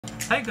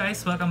Hi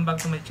guys! Welcome back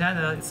to my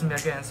channel. It's me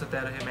again,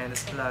 Sotero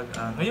Jimenez Vlog.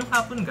 Ngayong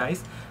hapon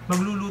guys,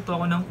 magluluto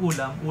ako ng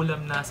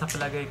ulam na sa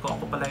palagay ko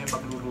ako pala yung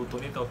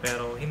magluluto nito,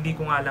 pero hindi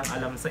ko nga lang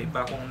alam sa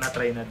iba kung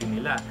na-try na din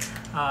nila.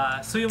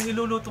 So yung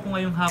iluluto ko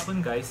ngayong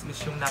hapon guys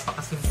is yung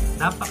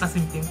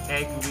napakasimpleng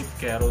egg with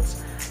carrots.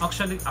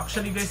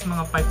 Actually guys,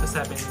 mga 5 to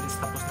 7 minutes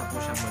tapos na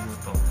po siyang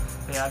maluto.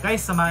 Kaya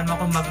guys, samahan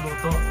mo akong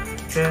magluto.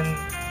 Then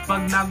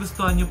pag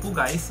nagustuhan nyo po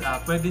guys,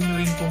 pwede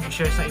nyo rin pong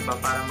i-share sa iba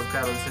para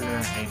magkaroon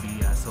sila ng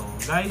idea. So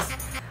guys,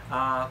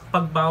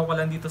 pag bago ka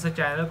lang dito sa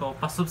channel ko,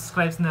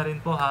 pa-subscribe na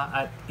rin po ha,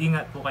 at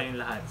ingat po kayong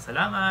lahat.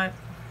 Salamat!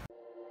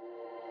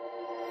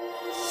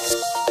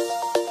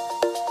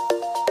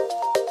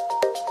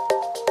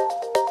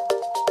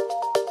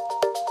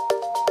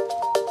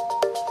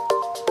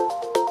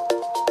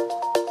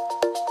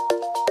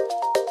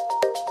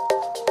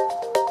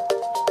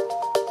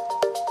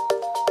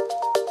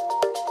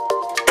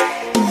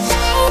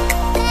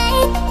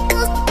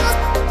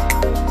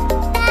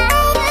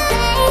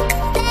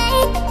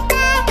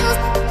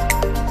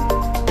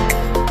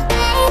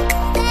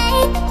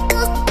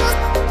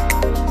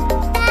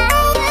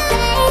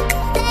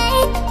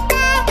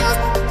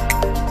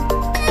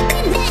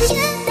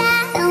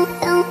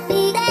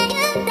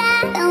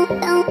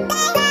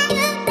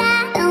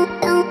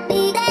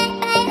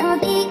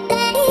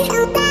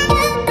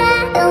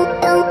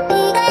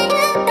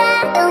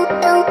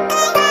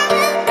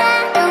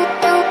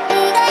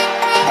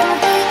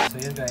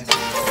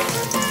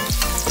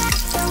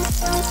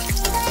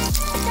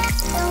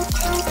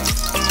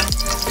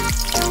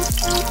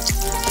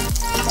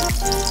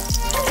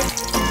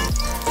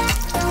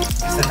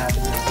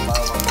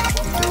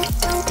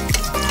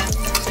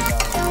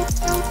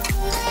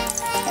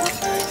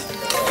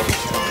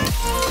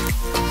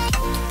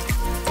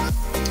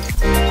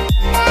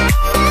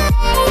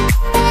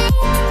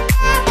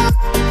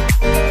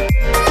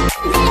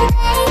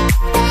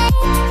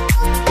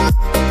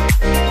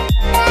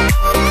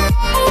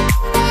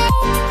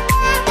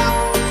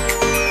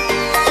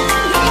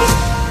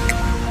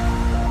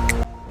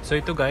 So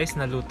ito guys,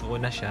 naluto ko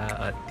na siya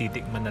at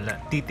titikman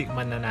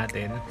na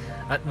natin.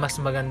 At mas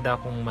maganda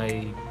kung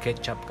may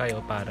ketchup kayo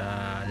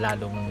para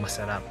lalong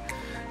masarap.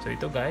 So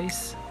ito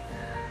guys,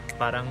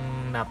 parang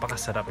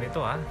napakasarap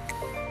nito ha.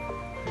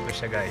 Ito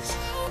siya guys.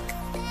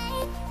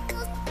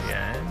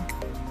 Yan.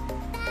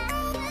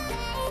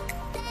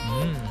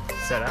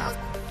 Sarap.